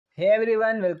Hey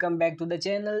everyone, welcome back to the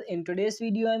channel. In today's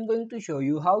video, I'm going to show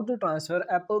you how to transfer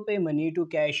Apple Pay money to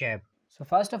Cash App. So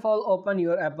first of all, open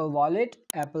your Apple Wallet,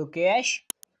 Apple Cash,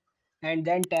 and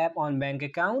then tap on Bank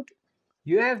Account.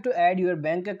 You have to add your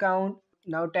bank account.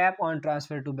 Now tap on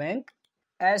Transfer to Bank.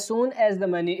 As soon as the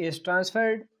money is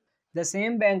transferred, the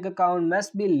same bank account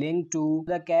must be linked to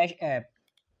the Cash App.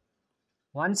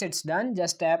 Once it's done,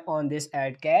 just tap on this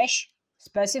Add Cash,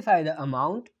 specify the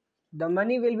amount. The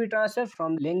money will be transferred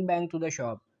from link bank to the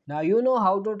shop. Now you know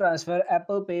how to transfer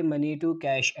Apple Pay money to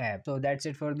Cash App. So that's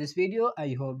it for this video.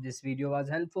 I hope this video was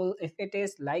helpful. If it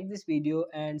is, like this video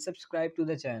and subscribe to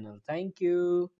the channel. Thank you.